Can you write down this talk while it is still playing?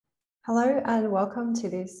Hello and welcome to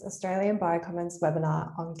this Australian Biocommons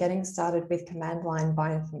webinar on getting started with command line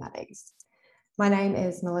bioinformatics. My name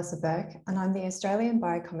is Melissa Burke and I'm the Australian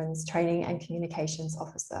Biocommons Training and Communications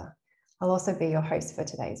Officer. I'll also be your host for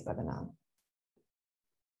today's webinar.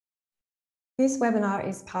 This webinar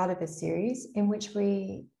is part of a series in which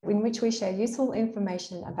we share useful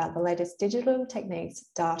information about the latest digital techniques,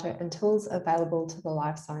 data and tools available to the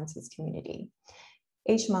life sciences community.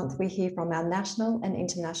 Each month, we hear from our national and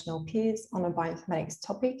international peers on a bioinformatics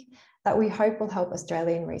topic that we hope will help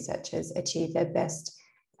Australian researchers achieve their best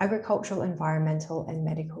agricultural, environmental, and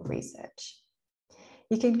medical research.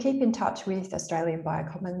 You can keep in touch with Australian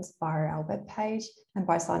Biocommons via our webpage and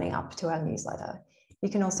by signing up to our newsletter. You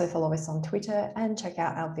can also follow us on Twitter and check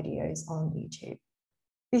out our videos on YouTube.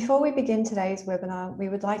 Before we begin today's webinar, we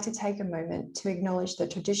would like to take a moment to acknowledge the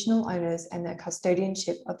traditional owners and their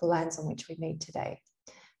custodianship of the lands on which we meet today.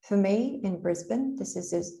 For me, in Brisbane, this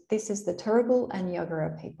is the Turrbal and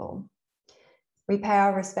Yagara people. We pay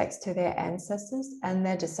our respects to their ancestors and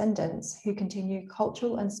their descendants who continue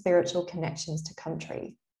cultural and spiritual connections to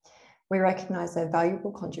country. We recognise their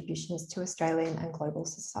valuable contributions to Australian and global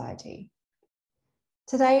society.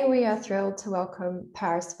 Today, we are thrilled to welcome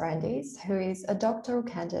Parice Brandies, who is a doctoral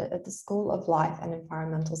candidate at the School of Life and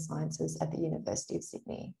Environmental Sciences at the University of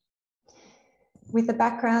Sydney. With a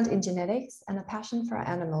background in genetics and a passion for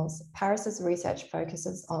animals, Parice's research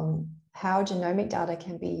focuses on how genomic data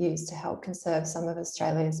can be used to help conserve some of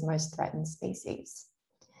Australia's most threatened species.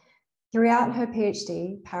 Throughout her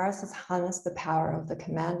PhD, Parice has harnessed the power of the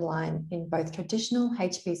command line in both traditional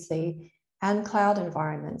HPC and cloud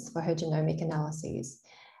environments for her genomic analyses,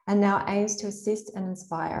 and now aims to assist and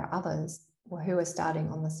inspire others who are starting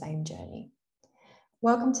on the same journey.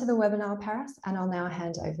 Welcome to the webinar, Parice, and I'll now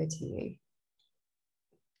hand over to you.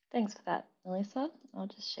 Thanks for that, Melissa. I'll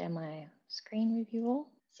just share my screen with you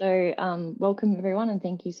all. So welcome everyone and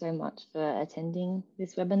thank you so much for attending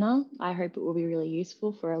this webinar. I hope it will be really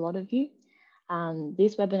useful for a lot of you.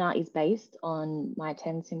 This webinar is based on my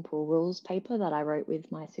 10 Simple Rules paper that I wrote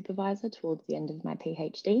with my supervisor towards the end of my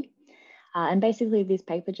PhD. And basically this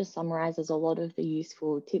paper just summarizes a lot of the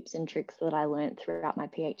useful tips and tricks that I learned throughout my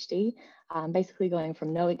PhD, basically going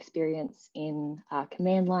from no experience in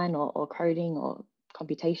command line or coding or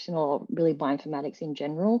computation or really bioinformatics in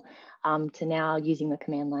general, to now using the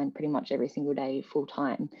command line pretty much every single day full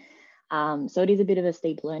time. So it is a bit of a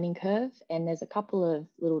steep learning curve, and there's a couple of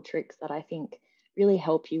little tricks that I think really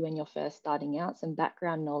help you when you're first starting out, some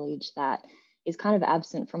background knowledge that is kind of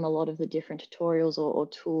absent from a lot of the different tutorials or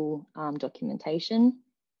tool documentation.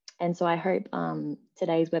 And so I hope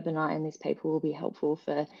today's webinar and this paper will be helpful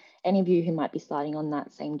for any of you who might be starting on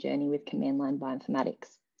that same journey with command line bioinformatics.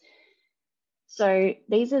 So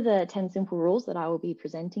these are the 10 simple rules that I will be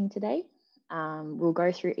presenting today. We'll go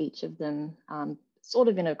through each of them sort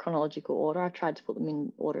of in a chronological order. I've tried to put them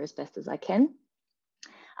in order as best as I can.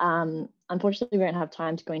 Unfortunately, we won't have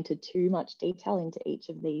time to go into too much detail into each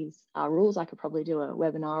of these rules. I could probably do a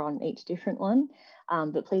webinar on each different one,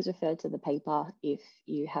 but please refer to the paper if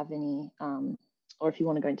you have any, or if you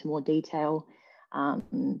want to go into more detail.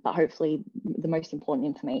 But hopefully the most important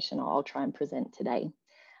information I'll try and present today.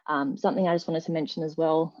 Something I just wanted to mention as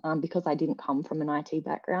well, because I didn't come from an IT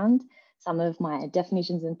background, some of my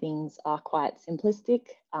definitions and things are quite simplistic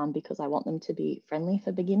because I want them to be friendly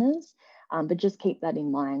for beginners. But just keep that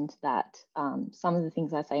in mind that some of the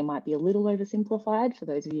things I say might be a little oversimplified for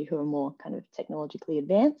those of you who are more kind of technologically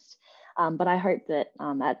advanced. But I hope that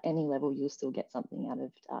at any level, you'll still get something out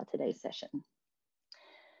of today's session.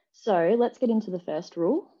 So let's get into the first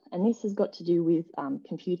rule. And this has got to do with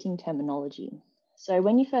computing terminology. So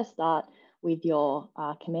when you first start with your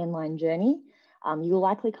command line journey, you'll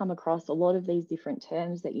likely come across a lot of these different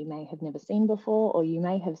terms that you may have never seen before, or you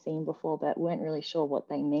may have seen before but weren't really sure what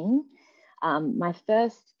they mean. My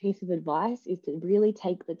first piece of advice is to really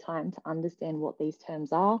take the time to understand what these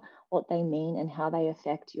terms are, what they mean, and how they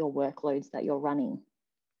affect your workloads that you're running.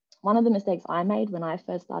 One of the mistakes I made when I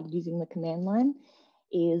first started using the command line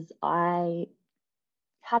is I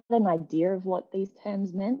had an idea of what these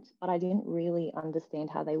terms meant, but I didn't really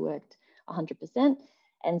understand how they worked 100%.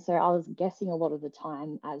 And so I was guessing a lot of the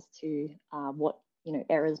time as to what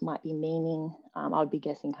errors might be meaning. I would be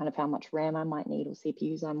guessing kind of how much RAM I might need or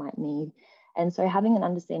CPUs I might need. And so having an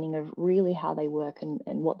understanding of really how they work and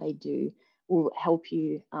what they do will help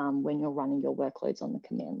you when you're running your workloads on the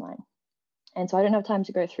command line. And so I don't have time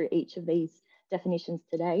to go through each of these definitions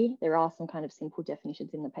today. There are some kind of simple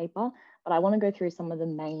definitions in the paper, but I want to go through some of the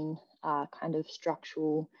main kind of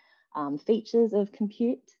structural features of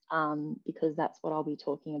compute because that's what I'll be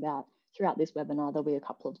talking about throughout this webinar. There'll be a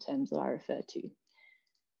couple of terms that I refer to.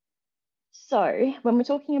 So when we're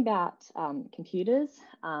talking about computers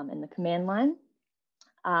and the command line,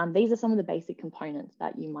 these are some of the basic components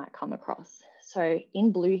that you might come across. So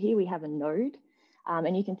in blue here, we have a node.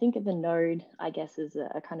 And you can think of the node, I guess, as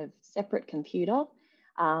a kind of separate computer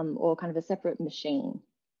or kind of a separate machine.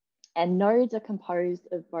 And nodes are composed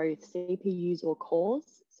of both CPUs or cores.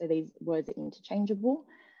 So these words are interchangeable.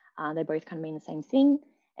 They both kind of mean the same thing.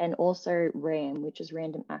 And also RAM, which is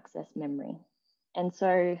random access memory. And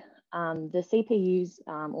so the CPUs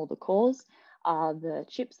or the cores are the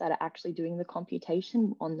chips that are actually doing the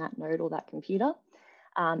computation on that node or that computer.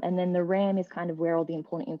 And then the RAM is kind of where all the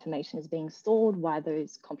important information is being stored while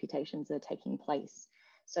those computations are taking place.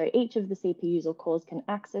 So each of the CPUs or cores can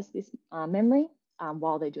access this memory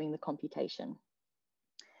while they're doing the computation.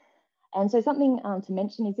 And so something to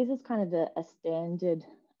mention is this is kind of a standard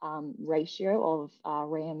ratio of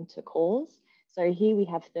RAM to cores. So here we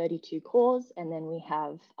have 32 cores, and then we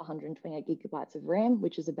have 128 gigabytes of RAM,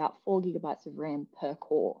 which is about 4 gigabytes of RAM per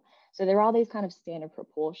core. So there are these kind of standard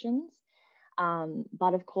proportions.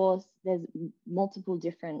 But of course, there's multiple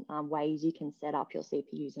different ways you can set up your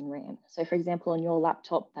CPUs and RAM. So for example, on your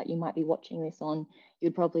laptop that you might be watching this on,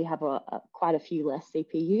 you'd probably have quite a few less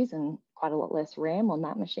CPUs and quite a lot less RAM on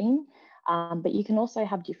that machine. But you can also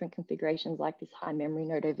have different configurations like this high memory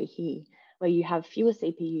node over here, where you have fewer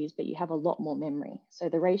CPUs, but you have a lot more memory. So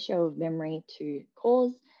the ratio of memory to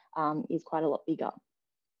cores is quite a lot bigger.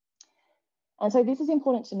 And so this is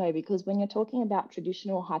important to know because when you're talking about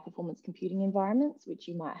traditional high performance computing environments, which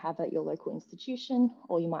you might have at your local institution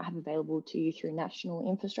or you might have available to you through national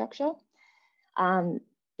infrastructure,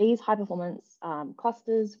 these high performance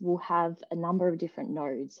clusters will have a number of different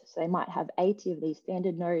nodes. So they might have 80 of these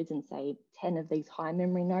standard nodes and say 10 of these high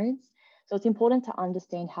memory nodes. So it's important to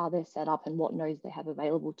understand how they're set up and what nodes they have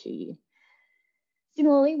available to you.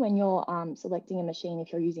 Similarly, when you're selecting a machine,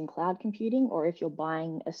 if you're using cloud computing or if you're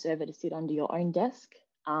buying a server to sit under your own desk,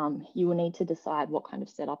 you will need to decide what kind of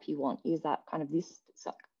setup you want. Is that kind of this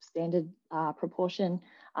standard proportion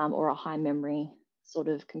or a high memory sort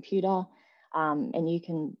of computer? And you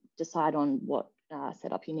can decide on what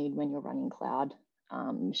setup you need when you're running cloud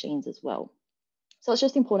machines as well. So it's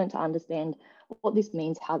just important to understand what this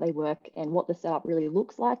means, how they work, and what the setup really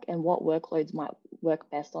looks like, and what workloads might work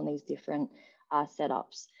best on these different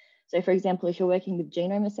setups. So for example, if you're working with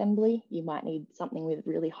genome assembly, you might need something with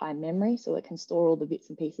really high memory so it can store all the bits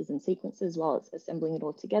and pieces and sequences while it's assembling it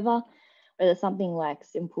all together. Whether something like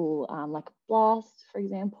simple, like BLAST, for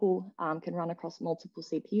example, can run across multiple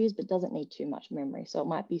CPUs, but doesn't need too much memory. So it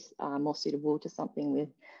might be more suitable to something with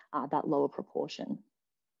that lower proportion.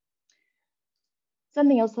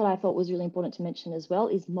 Something else that I thought was really important to mention as well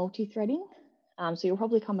is multi-threading. So you'll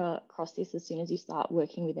probably come across this as soon as you start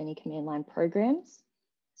working with any command line programs.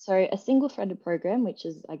 So a single threaded program, which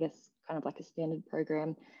is, I guess, kind of like a standard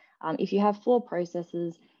program, if you have 4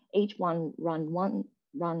 processes, each one runs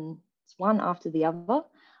one after the other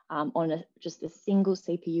on just a single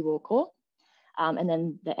CPU or core, and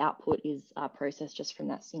then the output is processed just from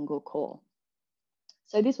that single core.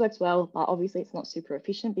 So this works well, but obviously it's not super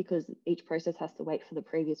efficient because each process has to wait for the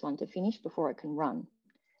previous one to finish before it can run.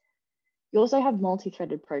 You also have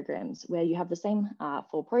multi-threaded programs where you have the same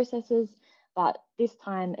 4 processes, but this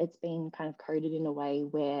time it's been kind of coded in a way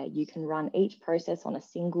where you can run each process on a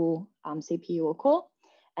single CPU or core,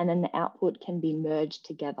 and then the output can be merged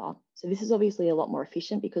together. So this is obviously a lot more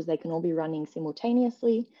efficient because they can all be running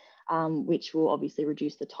simultaneously, which will obviously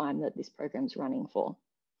reduce the time that this program's running for.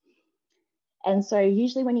 And so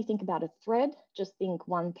usually when you think about a thread, just think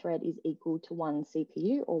one thread is equal to one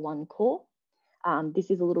CPU or one core.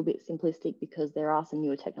 This is a little bit simplistic because there are some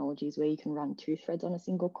newer technologies where you can run 2 threads on a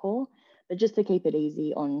single core, but just to keep it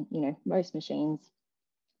easy on most machines,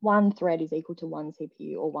 one thread is equal to one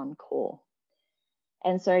CPU or one core.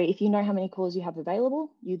 And so if you know how many cores you have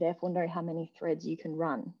available, you therefore know how many threads you can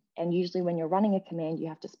run. And usually when you're running a command, you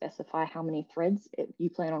have to specify how many threads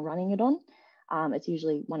you plan on running it on. It's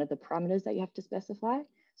usually one of the parameters that you have to specify.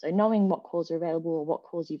 So knowing what cores are available or what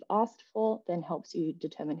cores you've asked for then helps you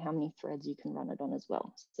determine how many threads you can run it on as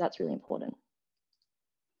well. So that's really important.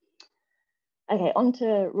 Okay, on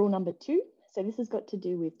to rule number 2. So this has got to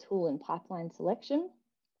do with tool and pipeline selection.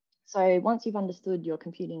 So once you've understood your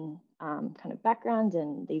computing kind of background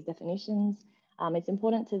and these definitions, it's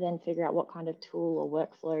important to then figure out what kind of tool or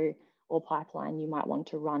workflow or pipeline you might want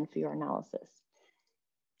to run for your analysis.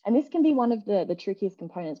 And this can be one of the trickiest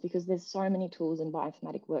components because there's so many tools and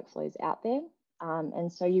bioinformatic workflows out there.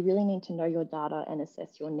 And so you really need to know your data and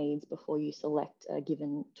assess your needs before you select a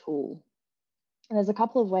given tool. And there's a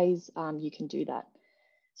couple of ways you can do that.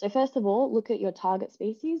 So first of all, look at your target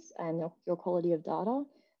species and your quality of data.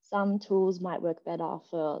 Some tools might work better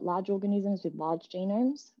for large organisms with large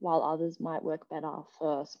genomes, while others might work better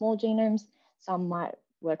for small genomes. Some might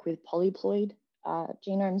work with polyploid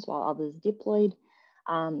genomes, while others diploid.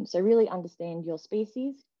 So really understand your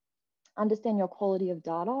species, understand your quality of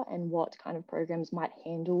data and what kind of programs might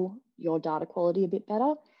handle your data quality a bit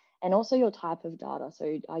better, and also your type of data.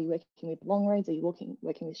 So are you working with long reads? Are you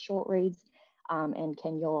working with short reads? And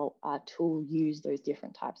can your tool use those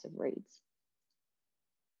different types of reads?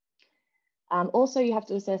 Also, you have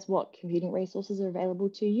to assess what computing resources are available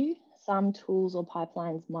to you. Some tools or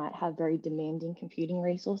pipelines might have very demanding computing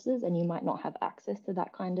resources, and you might not have access to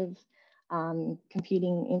that kind of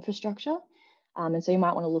computing infrastructure. And so you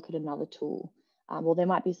might want to look at another tool. Or there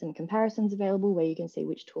might be some comparisons available where you can see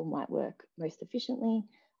which tool might work most efficiently.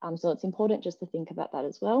 So it's important just to think about that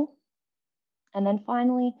as well. And then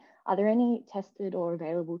finally, are there any tested or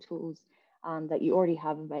available tools that you already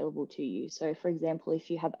have available to you? So for example, if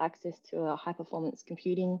you have access to a high performance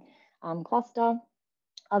computing cluster,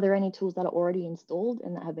 are there any tools that are already installed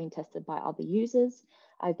and that have been tested by other users?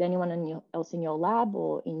 Is there anyone else in your lab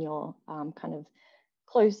or in your kind of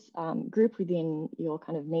close group within your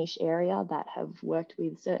kind of niche area that have worked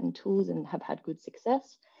with certain tools and have had good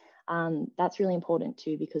success? That's really important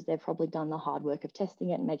too, because they've probably done the hard work of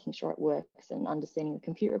testing it and making sure it works and understanding the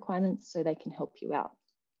compute requirements so they can help you out.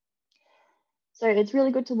 So it's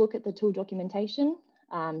really good to look at the tool documentation,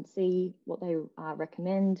 see what they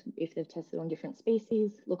recommend, if they've tested on different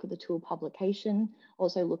species, look at the tool publication,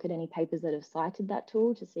 also look at any papers that have cited that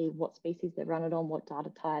tool to see what species they've run it on, what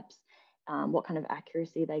data types, what kind of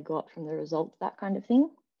accuracy they got from the results, that kind of thing.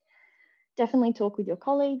 Definitely talk with your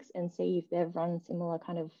colleagues and see if they've run similar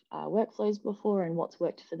kind of workflows before and what's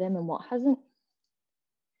worked for them and what hasn't.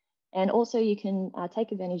 And also you can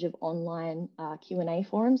take advantage of online Q&A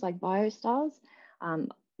forums like BioStars.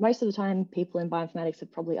 Most of the time, people in bioinformatics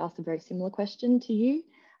have probably asked a very similar question to you.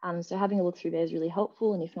 So having a look through there is really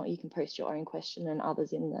helpful. And if not, you can post your own question and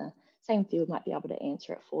others in the same field might be able to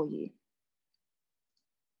answer it for you.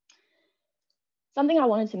 Something I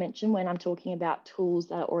wanted to mention when I'm talking about tools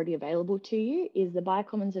that are already available to you is the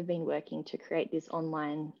Biocommons have been working to create this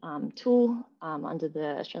online tool under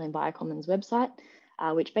the Australian Biocommons website,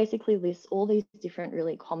 which basically lists all these different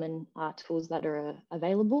really common tools that are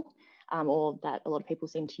available or that a lot of people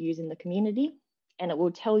seem to use in the community. And it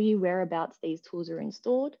will tell you whereabouts these tools are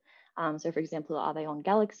installed. So for example, are they on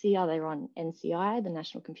Galaxy? Are they on NCI, the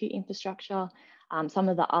National Compute Infrastructure? Some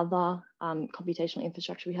of the other computational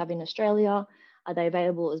infrastructure we have in Australia, are they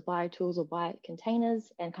available as biotools or biocontainers,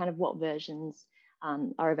 and kind of what versions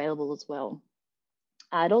are available as well.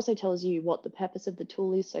 It also tells you what the purpose of the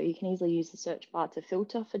tool is, so you can easily use the search bar to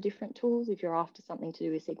filter for different tools if you're after something to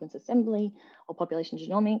do with sequence assembly or population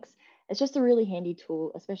genomics. It's just a really handy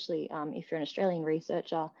tool, especially if you're an Australian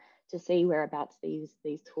researcher, to see whereabouts these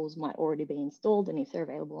tools might already be installed and if they're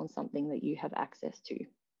available on something that you have access to.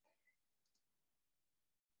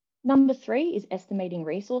 Number 3 is estimating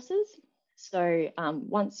resources. So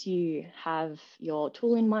once you have your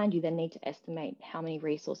tool in mind, you then need to estimate how many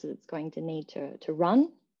resources it's going to need to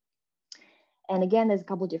run. And again, there's a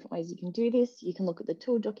couple of different ways you can do this. You can look at the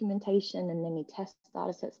tool documentation and any test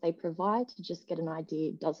data sets they provide to just get an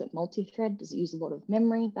idea. Does it multi-thread? Does it use a lot of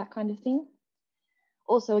memory? That kind of thing.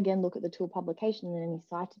 Also, again, look at the tool publication and any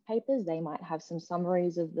cited papers. They might have some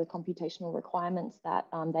summaries of the computational requirements that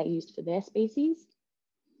they used for their species.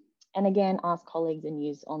 And again, ask colleagues and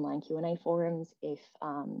use online Q&A forums if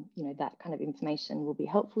you know, that kind of information will be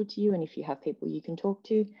helpful to you and if you have people you can talk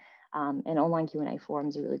to. And online Q&A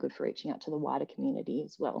forums are really good for reaching out to the wider community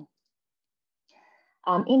as well.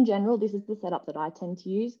 In general, this is the setup that I tend to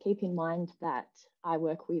use. Keep in mind that I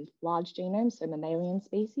work with large genomes, so mammalian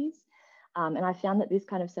species. And I found that this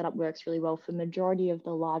kind of setup works really well for majority of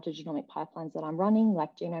the larger genomic pipelines that I'm running,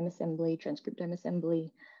 like genome assembly, transcriptome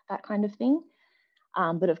assembly, that kind of thing.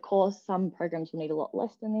 But of course, some programs will need a lot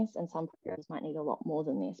less than this and some programs might need a lot more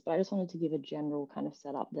than this. But I just wanted to give a general kind of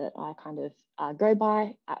setup that I kind of go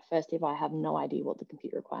by at first if I have no idea what the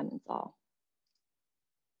compute requirements are.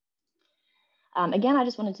 Again, I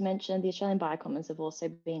just wanted to mention the Australian Biocommons have also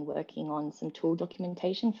been working on some tool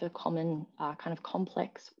documentation for common kind of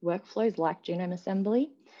complex workflows like genome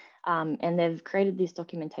assembly. And they've created this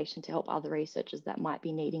documentation to help other researchers that might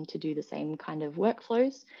be needing to do the same kind of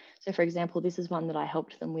workflows. So for example, this is one that I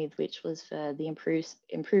helped them with, which was for the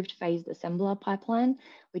improved phased assembler pipeline,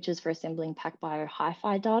 which is for assembling PacBio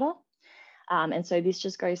hi-fi data. And so this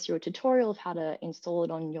just goes through a tutorial of how to install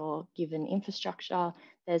it on your given infrastructure.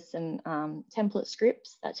 There's some template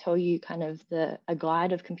scripts that tell you kind of a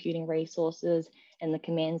guide of computing resources and the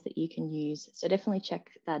commands that you can use. So definitely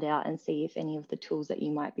check that out and see if any of the tools that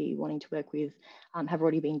you might be wanting to work with have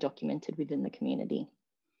already been documented within the community.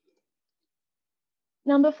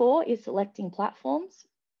 Number 4 is selecting platforms.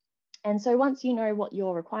 And so once you know what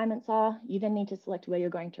your requirements are, you then need to select where you're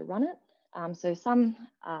going to run it. So some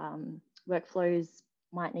workflows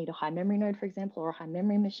might need a high memory node, for example, or a high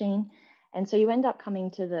memory machine. And so you end up coming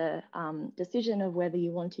to the decision of whether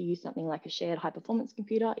you want to use something like a shared high performance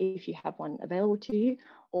computer, if you have one available to you,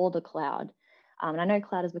 or the cloud. And I know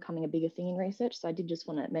cloud is becoming a bigger thing in research, so I did just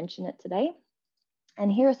want to mention it today.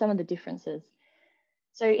 And here are some of the differences.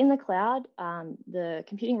 So in the cloud, the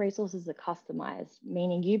computing resources are customized,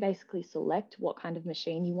 meaning you basically select what kind of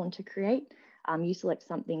machine you want to create. You select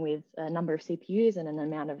something with a number of CPUs and an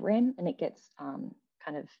amount of RAM, and it gets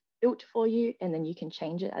kind of built for you, and then you can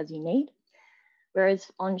change it as you need.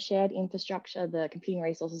 Whereas on shared infrastructure, the computing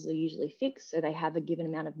resources are usually fixed, so they have a given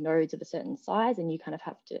amount of nodes of a certain size, and you kind of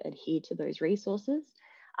have to adhere to those resources.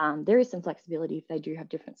 There is some flexibility if they do have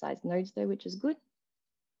different sized nodes though, which is good.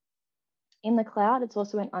 In the cloud, it's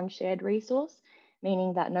also an unshared resource,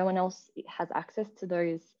 meaning that no one else has access to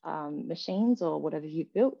those machines or whatever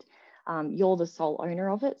you've built. You're the sole owner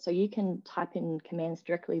of it, so you can type in commands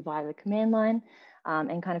directly via the command line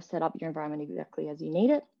and kind of set up your environment exactly as you need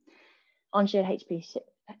it. On shared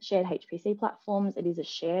HPC platforms, it is a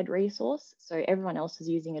shared resource, so everyone else is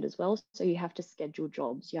using it as well. So you have to schedule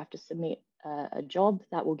jobs. You have to submit a job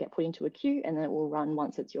that will get put into a queue, and then it will run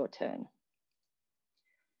once it's your turn.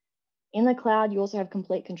 In the cloud, you also have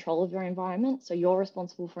complete control of your environment. So you're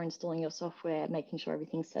responsible for installing your software, making sure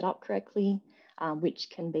everything's set up correctly, which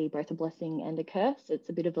can be both a blessing and a curse. It's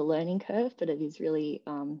a bit of a learning curve, but it is really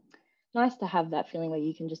nice to have that feeling where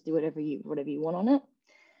you can just do whatever you want on it.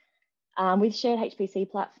 With shared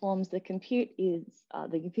HPC platforms, the compute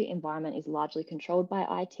environment is largely controlled by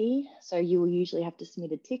IT. So you will usually have to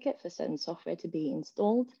submit a ticket for certain software to be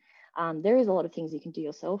installed. There is a lot of things you can do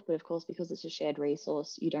yourself, but of course, because it's a shared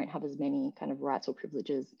resource, you don't have as many kind of rights or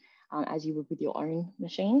privileges as you would with your own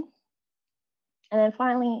machine. And then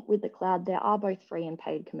finally, with the cloud, there are both free and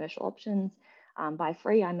paid commercial options. By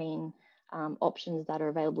free, I mean options that are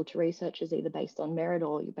available to researchers either based on merit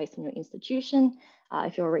or based on your institution,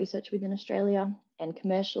 if you're a researcher within Australia. And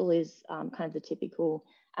commercial is kind of the typical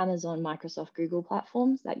Amazon, Microsoft, Google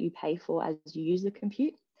platforms that you pay for as you use the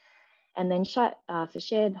compute. And then for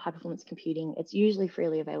shared high performance computing, it's usually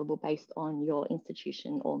freely available based on your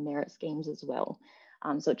institution or merit schemes as well.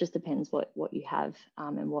 So it just depends what you have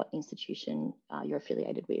and what institution you're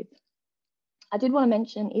affiliated with. I did want to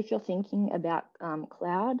mention, if you're thinking about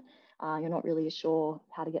cloud, you're not really sure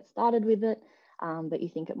how to get started with it, but you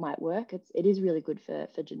think it might work, it is really good for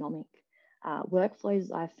genomic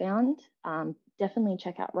workflows I've found. Definitely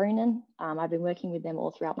check out Ronin. I've been working with them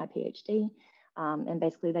all throughout my PhD. And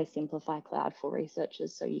basically they simplify cloud for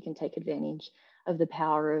researchers, so you can take advantage of the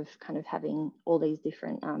power of kind of having all these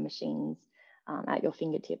different machines at your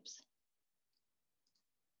fingertips.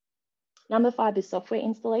 Number 5 is software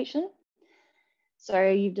installation. So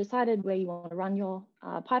you've decided where you want to run your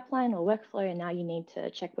pipeline or workflow, and now you need to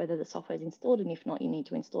check whether the software is installed, and if not, you need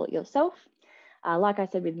to install it yourself. Like I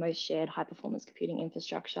said, with most shared high performance computing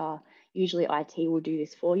infrastructure, usually IT will do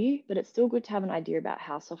this for you, but it's still good to have an idea about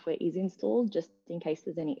how software is installed, just in case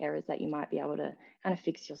there's any errors that you might be able to kind of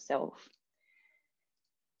fix yourself.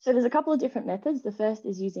 So there's a couple of different methods. The first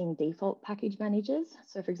is using default package managers.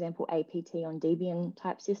 So for example, APT on Debian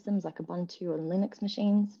type systems like Ubuntu and Linux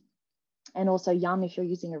machines, and also Yum if you're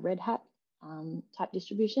using a Red Hat type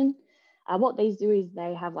distribution. What these do is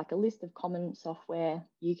they have like a list of common software.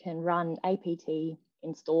 You can run apt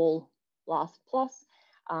install blast plus,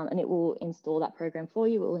 and it will install that program for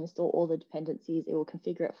you. It will install all the dependencies. It will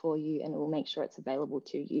configure it for you, and it will make sure it's available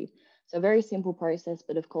to you. So a very simple process,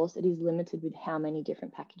 but of course it is limited with how many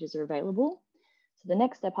different packages are available. So the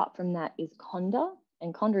next step up from that is Conda,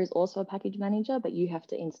 and Conda is also a package manager, but you have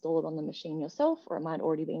to install it on the machine yourself, or it might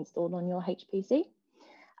already be installed on your HPC.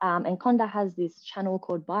 And Conda has this channel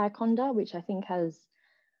called Bioconda, which I think has,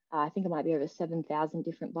 I think it might be over 7,000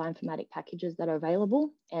 different bioinformatic packages that are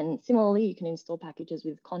available. And similarly, you can install packages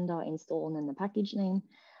with Conda install and then the package name,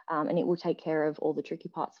 and it will take care of all the tricky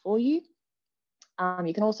parts for you.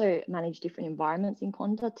 You can also manage different environments in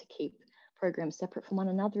Conda to keep programs separate from one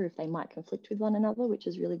another if they might conflict with one another, which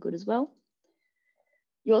is really good as well.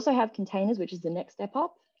 You also have containers, which is the next step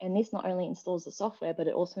up. And this not only installs the software, but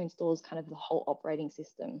it also installs kind of the whole operating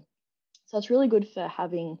system. So it's really good for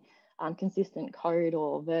having consistent code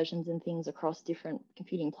or versions and things across different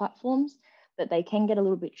computing platforms, but they can get a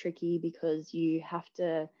little bit tricky because you have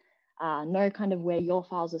to know kind of where your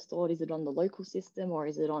files are stored. Is it on the local system or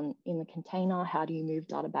is it in the container? How do you move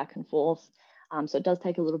data back and forth? So it does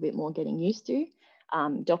take a little bit more getting used to.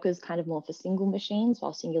 Docker is kind of more for single machines,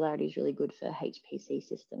 while Singularity is really good for HPC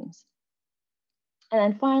systems. And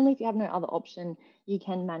then finally, if you have no other option, you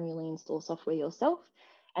can manually install software yourself.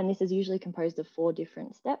 And this is usually composed of 4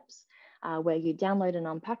 different steps where you download and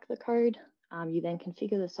unpack the code. You then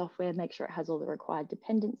configure the software, make sure it has all the required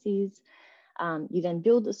dependencies. You then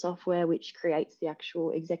build the software, which creates the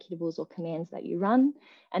actual executables or commands that you run.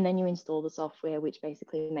 And then you install the software, which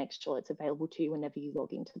basically makes sure it's available to you whenever you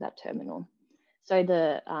log into that terminal. So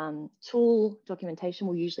the tool documentation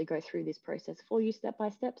will usually go through this process for you step by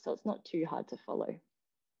step, so it's not too hard to follow.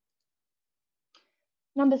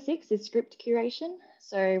 Number 6 is script curation.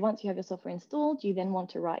 So once you have your software installed, you then want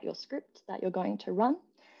to write your script that you're going to run.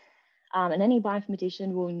 And any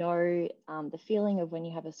bioinformatician will know the feeling of when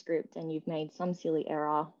you have a script and you've made some silly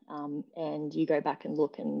error and you go back and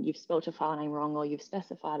look and you've spelled a file name wrong, or you've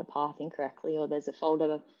specified a path incorrectly, or there's a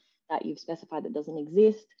folder that you've specified that doesn't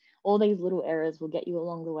exist. All these little errors will get you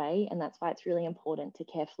along the way, and that's why it's really important to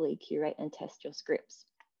carefully curate and test your scripts.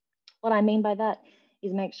 What I mean by that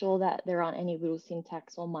is make sure that there aren't any little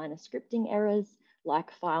syntax or minor scripting errors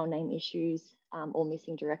like file name issues or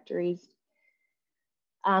missing directories.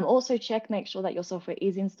 Also make sure that your software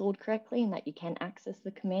is installed correctly and that you can access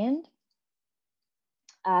the command.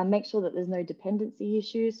 Make sure that there's no dependency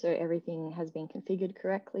issues, so everything has been configured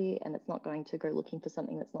correctly and it's not going to go looking for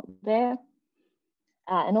something that's not there.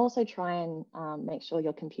 And also try and make sure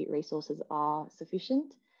your compute resources are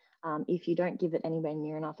sufficient. If you don't give it anywhere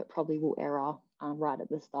near enough, it probably will error right at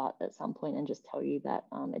the start at some point and just tell you that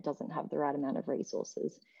it doesn't have the right amount of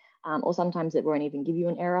resources. Or sometimes it won't even give you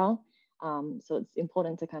an error. So it's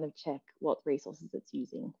important to kind of check what resources it's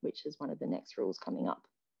using, which is one of the next rules coming up.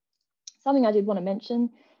 Something I did want to mention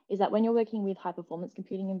is that when you're working with high performance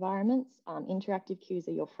computing environments, interactive queues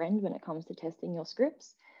are your friend when it comes to testing your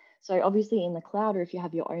scripts. So obviously in the cloud, or if you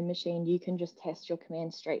have your own machine, you can just test your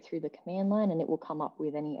command straight through the command line and it will come up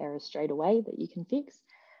with any errors straight away that you can fix.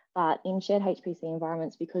 But in shared HPC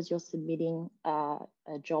environments, because you're submitting a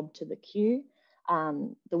job to the queue,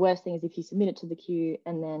 the worst thing is if you submit it to the queue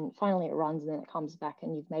and then finally it runs and then it comes back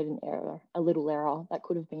and you've made an error, a little error that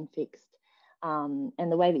could have been fixed. And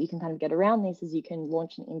the way that you can kind of get around this is you can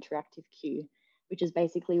launch an interactive queue, which is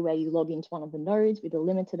basically where you log into one of the nodes with a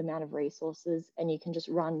limited amount of resources and you can just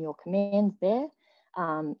run your commands there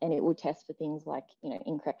and it will test for things like,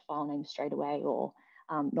 incorrect file names straight away or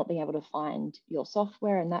not being able to find your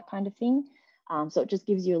software and that kind of thing. So it just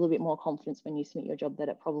gives you a little bit more confidence when you submit your job that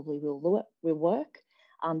it probably will work.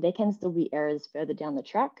 There can still be errors further down the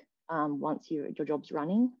track once your job's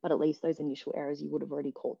running, but at least those initial errors, you would have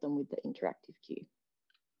already caught them with the interactive queue.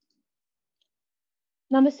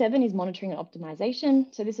 Number 7 is monitoring and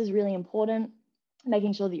optimization. So this is really important,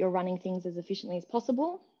 making sure that you're running things as efficiently as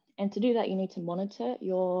possible. And to do that, you need to monitor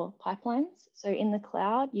your pipelines. So in the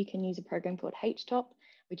cloud, you can use a program called htop,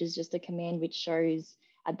 which is just a command which shows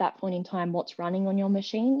at that point in time what's running on your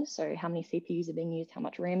machine. So how many CPUs are being used, how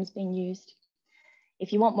much RAM is being used.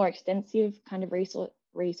 If you want more extensive kind of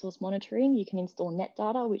resource monitoring, you can install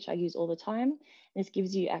NetData, which I use all the time. This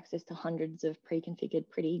gives you access to hundreds of pre-configured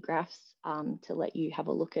pretty graphs to let you have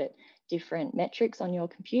a look at different metrics on your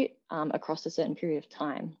compute across a certain period of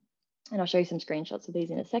time. And I'll show you some screenshots of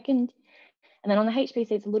these in a second. And then on the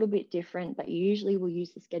HPC, it's a little bit different, but you usually will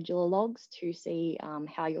use the scheduler logs to see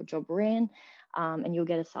how your job ran, and you'll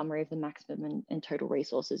get a summary of the maximum and total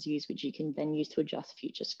resources used, which you can then use to adjust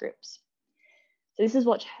future scripts. So this is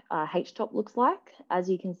what htop looks like. As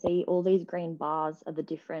you can see, all these green bars are the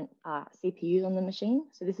different CPUs on the machine.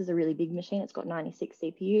 So this is a really big machine. It's got 96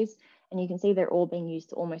 CPUs, and you can see they're all being used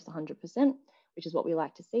to almost 100%, which is what we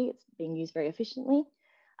like to see. It's being used very efficiently.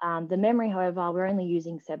 The memory, however, we're only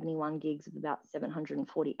using 71 gigs of about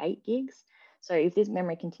 748 gigs. So if this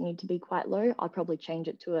memory continued to be quite low, I'd probably change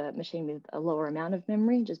it to a machine with a lower amount of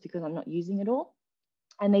memory just because I'm not using it all.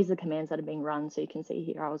 And these are commands that are being run. So you can see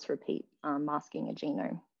here, I was repeat masking a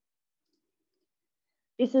genome.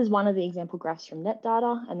 This is one of the example graphs from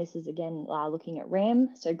NetData. And this is again, looking at RAM.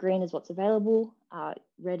 So green is what's available,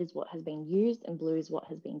 red is what has been used, and blue is what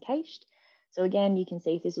has been cached. So again, you can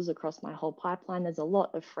see if this was across my whole pipeline, there's a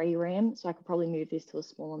lot of free RAM. So I could probably move this to a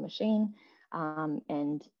smaller machine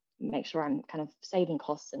and make sure I'm kind of saving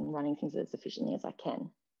costs and running things as efficiently as I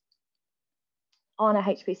can. On a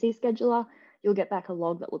HPC scheduler, you'll get back a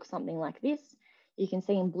log that looks something like this. You can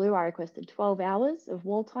see in blue, I requested 12 hours of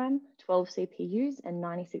wall time, 12 CPUs, and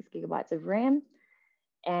 96 gigabytes of RAM.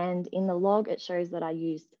 And in the log, it shows that I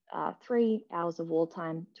used 3 hours of wall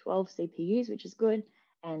time, 12 CPUs, which is good,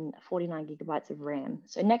 and 49 gigabytes of RAM.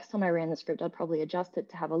 So next time I ran the script, I'd probably adjust it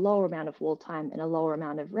to have a lower amount of wall time and a lower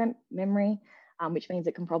amount of RAM memory, which means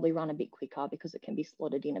it can probably run a bit quicker because it can be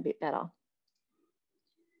slotted in a bit better.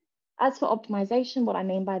 As for optimization, what I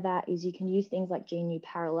mean by that is you can use things like GNU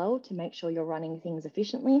Parallel to make sure you're running things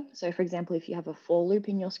efficiently. So for example, if you have a for loop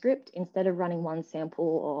in your script, instead of running one sample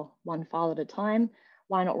or one file at a time,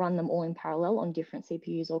 why not run them all in parallel on different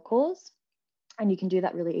CPUs or cores? And you can do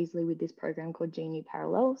that really easily with this program called GNU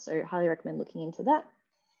Parallel. So highly recommend looking into that.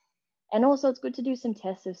 And also it's good to do some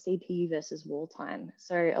tests of CPU versus wall time.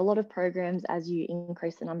 So a lot of programs, as you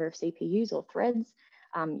increase the number of CPUs or threads,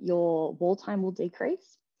 your wall time will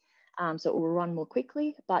decrease. So it will run more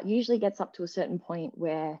quickly, but usually gets up to a certain point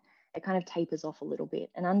where it kind of tapers off a little bit.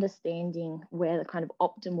 And understanding where the kind of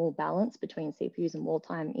optimal balance between CPUs and wall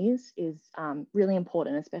time is really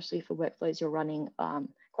important, especially for workflows you're running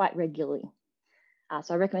quite regularly.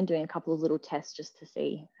 So I recommend doing a couple of little tests just to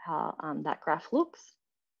see how that graph looks.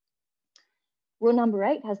 Rule number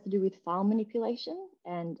 8 has to do with file manipulation.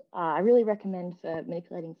 And I really recommend for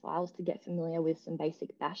manipulating files to get familiar with some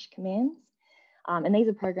basic bash commands. And these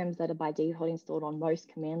are programs that are by default installed on most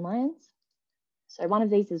command lines. So one of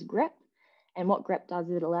these is grep. And what grep does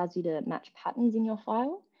is it allows you to match patterns in your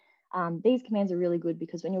file. These commands are really good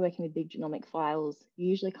because when you're working with big genomic files, you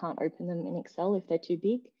usually can't open them in Excel if they're too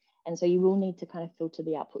big. And so you will need to kind of filter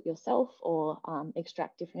the output yourself or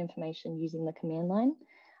extract different information using the command line.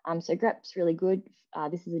 So grep's really good.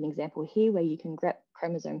 This is an example here where you can grep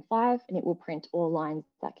chromosome 5 and it will print all lines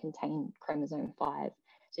that contain chromosome 5.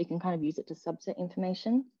 So you can kind of use it to subset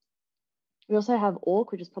information. We also have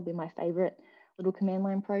awk, which is probably my favorite little command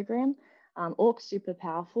line program. Awk's super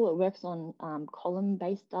powerful. It works on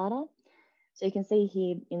column-based data. So you can see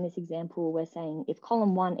here in this example, we're saying if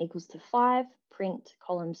column 1 equals to 5, print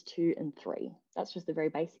columns 2 and 3. That's just a very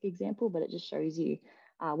basic example, but it just shows you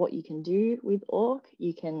what you can do with awk.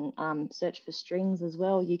 You can search for strings as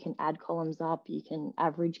well. You can add columns up. You can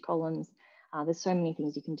average columns. There's so many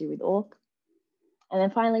things you can do with awk. And then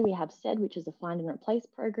finally, we have SED, which is a find and replace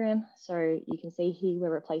program. So you can see here we're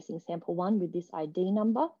replacing sample 1 with this ID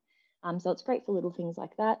number. So it's great for little things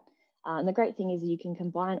like that. And the great thing is you can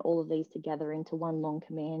combine all of these together into one long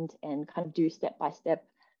command and kind of do step-by-step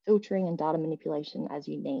filtering and data manipulation as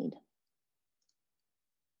you need.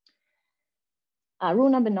 Rule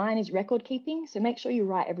number 9 is record keeping. So make sure you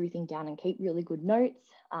write everything down and keep really good notes,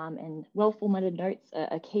 and well-formatted notes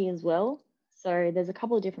are key as well. So there's a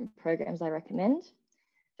couple of different programs I recommend.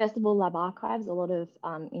 First of all, Lab Archives. A lot of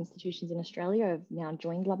institutions in Australia have now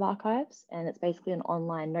joined Lab Archives, and it's basically an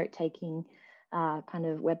online note-taking kind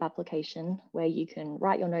of web application where you can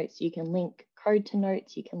write your notes, you can link code to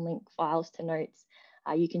notes, you can link files to notes,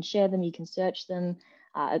 you can share them, you can search them.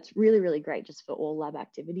 It's really, really great just for all lab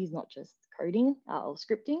activities, not just coding or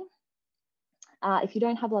scripting. If you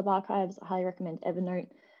don't have Lab Archives, I highly recommend Evernote,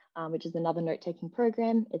 which is another note-taking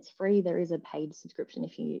program. It's free. There is a paid subscription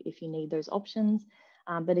if you need those options.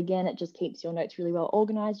 But again, it just keeps your notes really well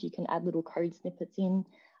organized. You can add little code snippets in,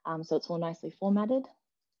 so it's all nicely formatted.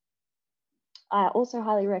 I also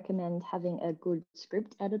highly recommend having a good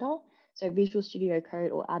script editor. So Visual Studio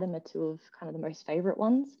Code or Atom are two of kind of the most favorite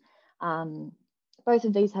ones. Both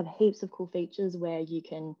of these have heaps of cool features where you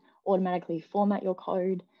can automatically format your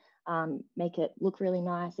code, make it look really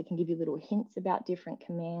nice. It can give you little hints about different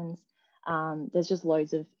commands. There's just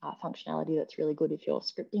loads of functionality that's really good if you're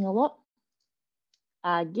scripting a lot.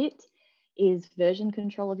 Git is version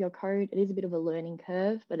control of your code. It is a bit of a learning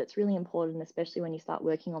curve, but it's really important, especially when you start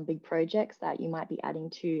working on big projects that you might be adding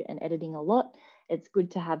to and editing a lot. It's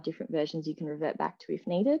good to have different versions you can revert back to if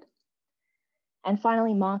needed. And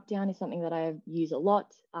finally, Markdown is something that I use a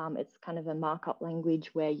lot. It's kind of a markup language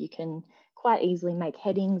where you can quite easily make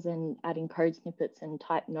headings and add in code snippets and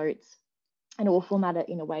type notes, and it will format it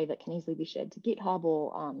in a way that can easily be shared to GitHub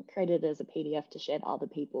or created as a PDF to share to other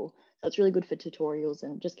people. So it's really good for tutorials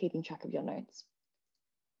and just keeping track of your notes.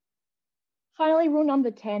 Finally, rule number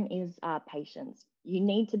 10 is patience. You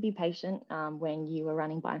need to be patient when you are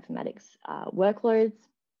running bioinformatics workloads.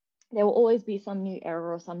 There will always be some new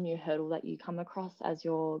error or some new hurdle that you come across as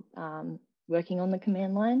you're working on the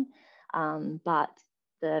command line. But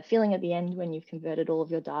the feeling at the end when you've converted all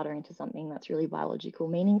of your data into something that's really biological,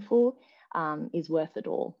 meaningful, is worth it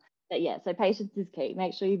all. But yeah, so patience is key.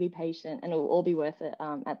 Make sure you be patient and it will all be worth it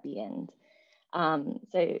at the end.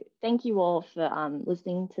 So thank you all for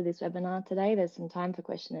listening to this webinar today. There's some time for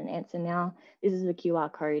question and answer now. This is the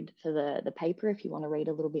QR code for the paper if you want to read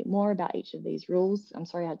a little bit more about each of these rules. I'm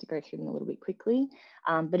sorry I had to go through them a little bit quickly,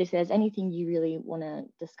 but if there's anything you really want to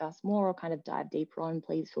discuss more or kind of dive deeper on,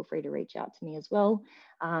 please feel free to reach out to me as well.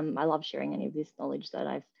 I love sharing any of this knowledge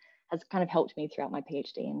that has kind of helped me throughout my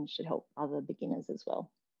PhD and should help other beginners as well.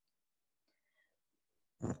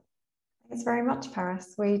 Thanks very much,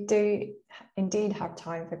 Parice. We do indeed have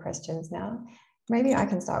time for questions now. Maybe I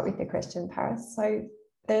can start with the question, Parice. So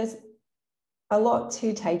there's a lot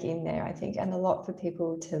to take in there, I think, and a lot for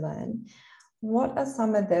people to learn. What are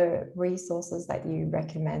some of the resources that you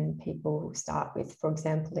recommend people start with, for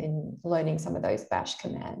example, in learning some of those bash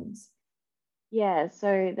commands? Yeah,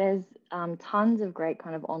 so there's tons of great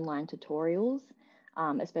kind of online tutorials,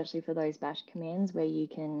 especially for those bash commands where you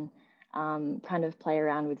can kind of play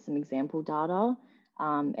around with some example data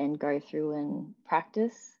and go through and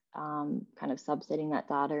practice kind of subsetting that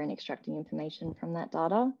data and extracting information from that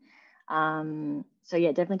data. So yeah,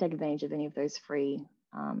 definitely take advantage of any of those free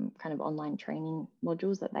kind of online training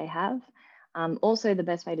modules that they have. Also, the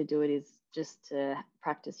best way to do it is just to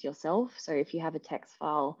practice yourself. So if you have a text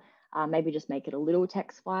file, maybe just make it a little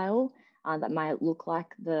text file that might look like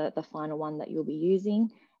the final one that you'll be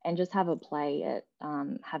using, and just have a play at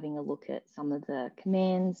having a look at some of the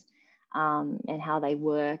commands and how they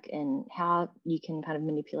work and how you can kind of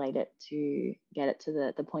manipulate it to get it to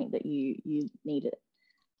the point that you need it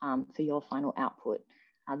for your final output.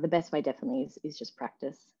 The best way definitely is just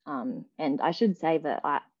practice. And I should say that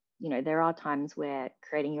there are times where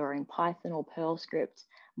creating your own Python or Perl script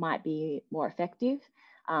might be more effective.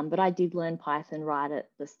 But I did learn Python right at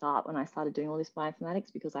the start when I started doing all this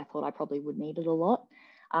bioinformatics because I thought I probably would need it a lot.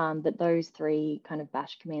 But those three kind of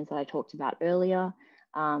bash commands that I talked about earlier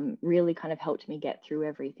really kind of helped me get through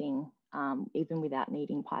everything. Even without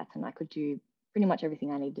needing Python, I could do pretty much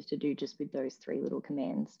everything I needed to do just with those three little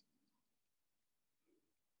commands.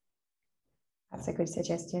 That's a good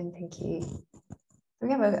suggestion, thank you. We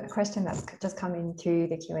have a question that's just come in through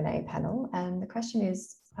the Q&A panel, and the question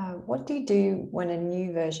is, what do you do when a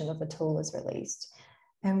new version of a tool is released?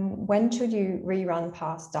 And when should you rerun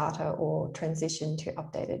past data or transition to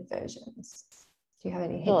updated versions? Do you have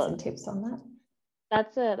any hints and tips on that?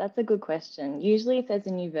 That's a good question. Usually if there's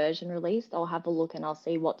a new version released, I'll have a look and I'll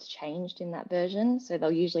see what's changed in that version. So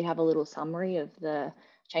they'll usually have a little summary of the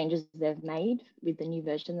changes they've made with the new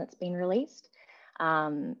version that's been released.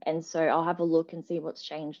 And so I'll have a look and see what's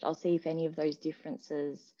changed. I'll see if any of those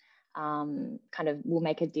differences kind of will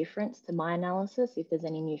make a difference to my analysis, if there's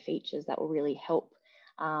any new features that will really help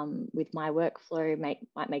with my workflow,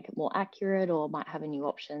 might make it more accurate or might have a new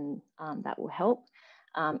option that will help.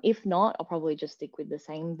 If not, I'll probably just stick with the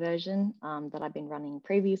same version that I've been running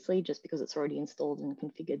previously, just because it's already installed and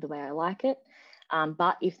configured the way I like it.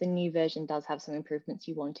 But if the new version does have some improvements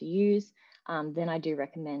you want to use, then I do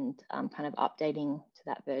recommend kind of updating to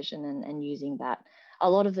that version and using that. A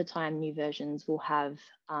lot of the time, new versions will have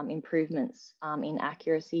improvements in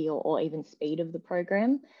accuracy or even speed of the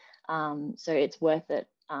program. So it's worth it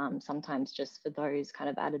sometimes just for those kind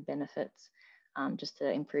of added benefits, just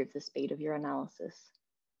to improve the speed of your analysis.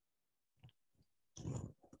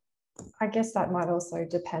 I guess that might also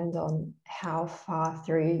depend on how far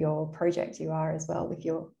through your project you are as well. If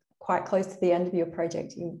you're quite close to the end of your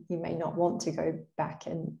project, you may not want to go back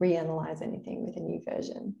and reanalyze anything with a new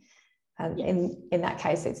version. And yes, in that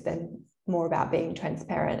case, it's then more about being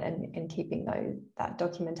transparent and keeping that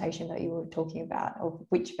documentation that you were talking about of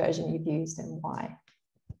which version you've used and why.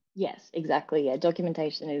 Yes, exactly. Yeah,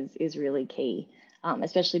 documentation is really key,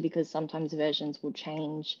 especially because sometimes versions will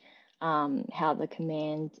change how the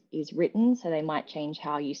command is written. So they might change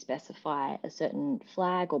how you specify a certain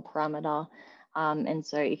flag or parameter. And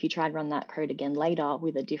so if you try and run that code again later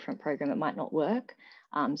with a different program, it might not work.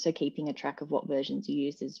 So keeping a track of what versions you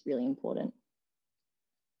use is really important.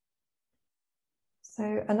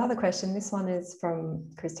 So another question, this one is from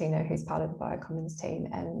Christina, who's part of the Biocommons team,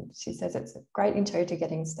 and she says it's a great intro to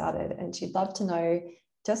getting started, and she'd love to know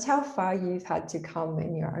just how far you've had to come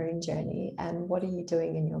in your own journey and what are you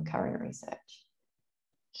doing in your current research?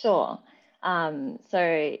 Sure.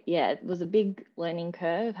 So yeah, it was a big learning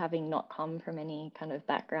curve, having not come from any kind of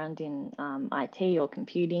background in IT or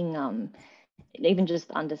computing, even just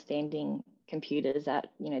understanding computers at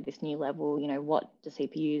this new level. What do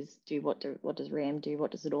CPUs do? What does RAM do?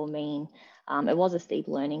 What does it all mean? It was a steep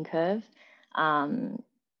learning curve,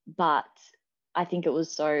 but I think it was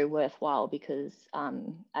so worthwhile because,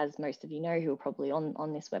 as most of you know who are probably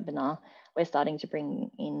on this webinar, we're starting to bring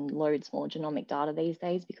in loads more genomic data these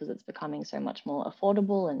days because it's becoming so much more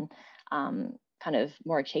affordable, and kind of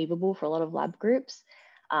more achievable for a lot of lab groups.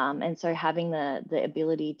 And so having the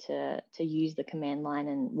ability to use the command line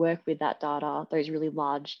and work with that data, those really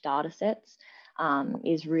large data sets,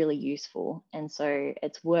 is really useful. And so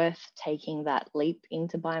it's worth taking that leap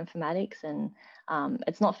into bioinformatics. And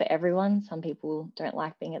it's not for everyone. Some people don't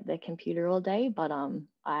like being at their computer all day, but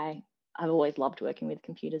I've always loved working with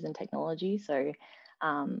computers and technology. So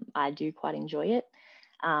I do quite enjoy it.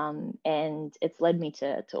 And it's led me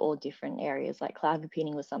to all different areas. Like cloud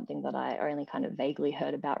computing was something that I only kind of vaguely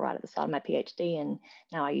heard about right at the start of my PhD, and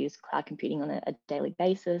now I use cloud computing on a daily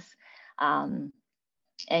basis.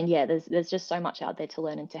 And yeah, there's just so much out there to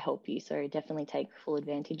learn and to help you. So definitely take full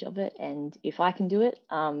advantage of it. And if I can do it,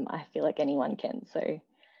 I feel like anyone can. So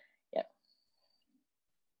yeah.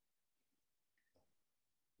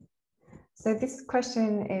 So this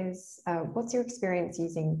question is, what's your experience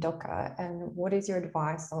using Docker, and what is your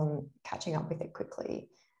advice on catching up with it quickly?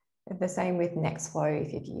 The same with Nextflow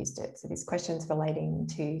if you've used it. So this question's relating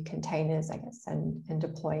to containers, I guess, and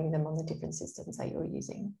deploying them on the different systems that you're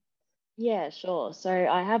using. Yeah, sure. So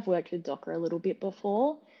I have worked with Docker a little bit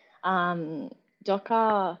before.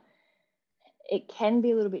 Docker, it can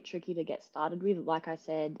be a little bit tricky to get started with. Like I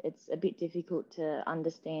said, it's a bit difficult to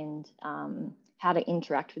understand how to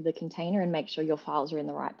interact with the container and make sure your files are in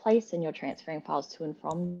the right place and you're transferring files to and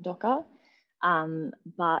from Docker.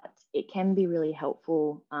 But it can be really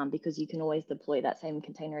helpful because you can always deploy that same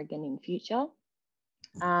container again in future.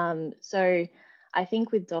 So I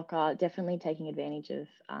think with Docker, definitely taking advantage of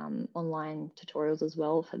online tutorials as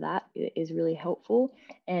well for that is really helpful.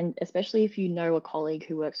 And especially if you know a colleague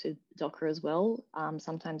who works with Docker as well,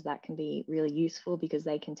 sometimes that can be really useful because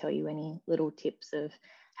they can tell you any little tips of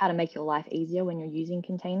how to make your life easier when you're using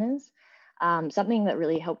containers. Something that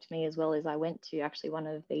really helped me as well is I went to actually one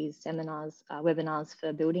of these seminars, webinars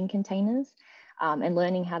for building containers. And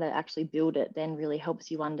learning how to actually build it then really helps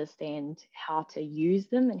you understand how to use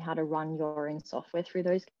them and how to run your own software through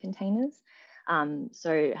those containers.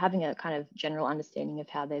 So having a kind of general understanding of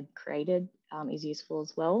how they're created is useful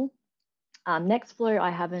as well. Nextflow I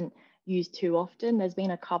haven't used too often. There's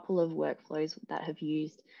been a couple of workflows that have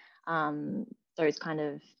used those kind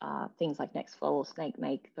of things like Nextflow or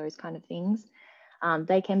SnakeMake, those kind of things.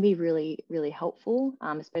 They can be really, really helpful,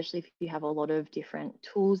 especially if you have a lot of different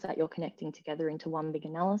tools that you're connecting together into one big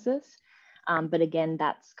analysis. But again,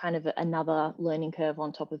 that's kind of another learning curve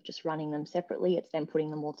on top of just running them separately. It's then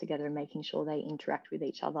putting them all together and making sure they interact with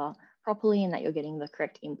each other properly and that you're getting the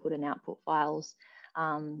correct input and output files.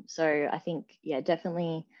 So I think, yeah,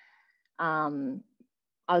 definitely,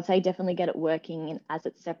 I would say definitely get it working as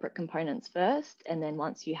its separate components first. And then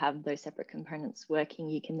once you have those separate components working,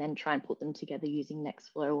 you can then try and put them together using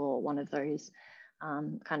Nextflow or one of those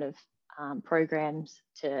kind of programs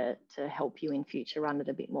to help you in future run it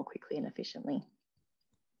a bit more quickly and efficiently.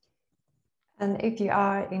 And if you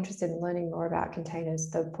are interested in learning more about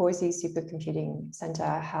containers, the Parice Supercomputing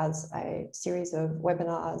Centre has a series of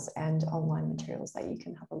webinars and online materials that you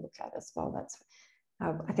can have a look at as well. That's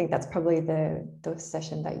I think that's probably the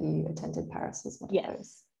session that you attended, Parice, was one of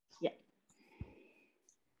those. Yeah.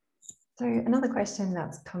 So another question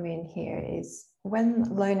that's come in here is, when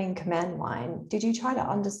learning command line, did you try to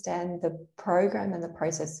understand the program and the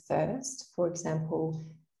process first, for example,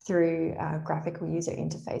 through graphical user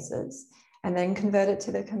interfaces, and then convert it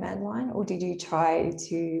to the command line? Or did you try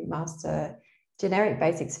to master generic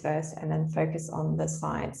basics first and then focus on the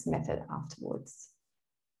science method afterwards?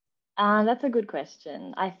 That's a good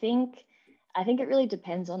question. I think it really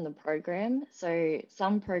depends on the program. So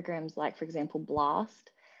some programs, like for example, Blast,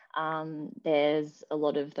 there's a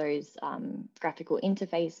lot of those graphical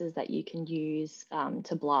interfaces that you can use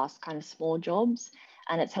to blast kind of small jobs.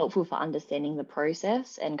 And it's helpful for understanding the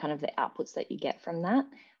process and kind of the outputs that you get from that,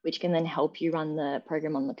 which can then help you run the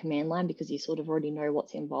program on the command line because you sort of already know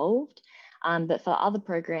what's involved. But for other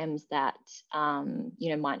programs that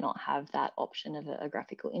might not have that option of a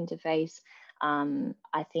graphical interface,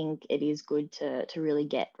 I think it is good to really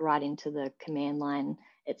get right into the command line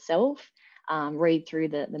itself. Read through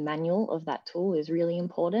the manual of that tool is really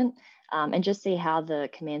important, and just see how the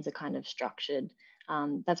commands are kind of structured.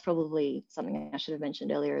 That's probably something I should have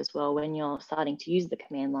mentioned earlier as well. When you're starting to use the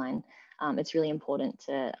command line, it's really important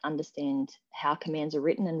to understand how commands are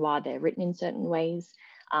written and why they're written in certain ways.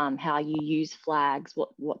 How you use flags,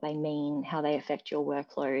 what they mean, how they affect your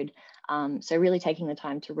workload. So really taking the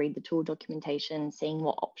time to read the tool documentation, seeing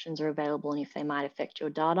what options are available and if they might affect your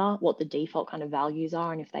data, what the default kind of values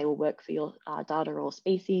are and if they will work for your data or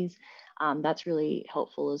species. That's really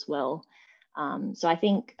helpful as well. So I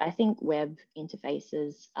think web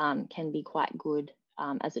interfaces can be quite good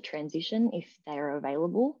as a transition if they are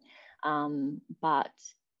available. But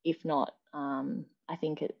if not, I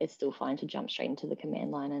think it's still fine to jump straight into the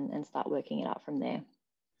command line and start working it out from there.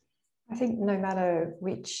 I think no matter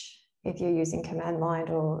which, if you're using command line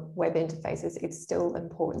or web interfaces, it's still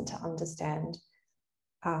important to understand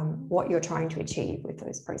what you're trying to achieve with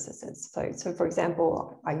those processes. So for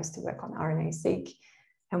example, I used to work on RNA-seq,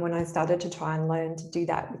 and when I started to try and learn to do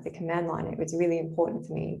that with the command line, it was really important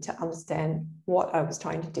for me to understand what I was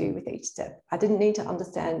trying to do with each step. I didn't need to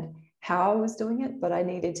understand how I was doing it, but I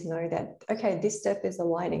needed to know that, okay, this step is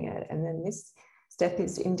aligning it, and then this step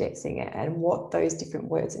is indexing it, and what those different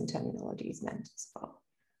words and terminologies meant as well.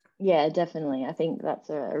 Yeah, definitely. I think that's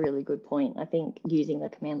a really good point. I think using the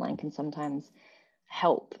command line can sometimes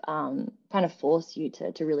help kind of force you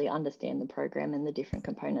to really understand the program and the different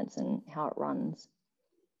components and how it runs.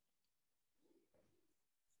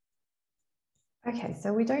 Okay,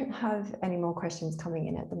 so we don't have any more questions coming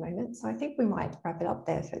in at the moment, so I think we might wrap it up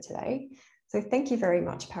there for today. So thank you very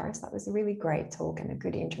much, Parice. That was a really great talk and a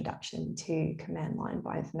good introduction to command line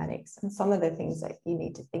bioinformatics and some of the things that you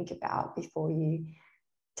need to think about before you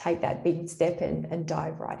take that big step and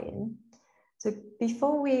dive right in. So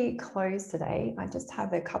before we close today, I just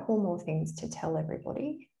have a couple more things to tell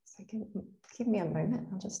everybody. So give me a moment,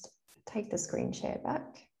 I'll just take the screen share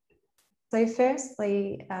back. So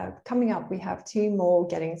firstly, coming up, we have 2 more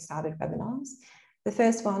Getting Started webinars. The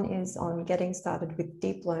first one is on getting started with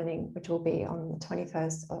deep learning, which will be on the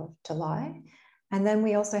 21st of July. And then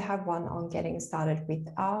we also have one on getting started with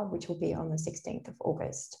R, which will be on the 16th of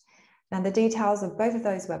August. Now, the details of both of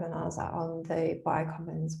those webinars are on the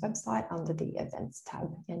Biocommons website under the Events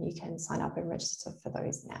tab, and you can sign up and register for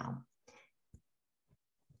those now.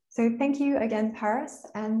 So thank you again, Parice,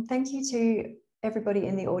 and thank you to everybody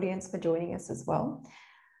in the audience for joining us as well.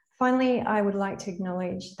 Finally, I would like to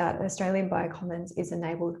acknowledge that Australian Biocommons is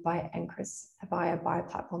enabled by NCRIS via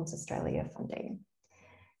Bioplatforms Australia funding.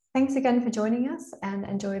 Thanks again for joining us, and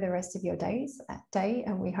enjoy the rest of your day,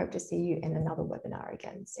 and we hope to see you in another webinar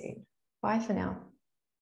again soon. Bye for now.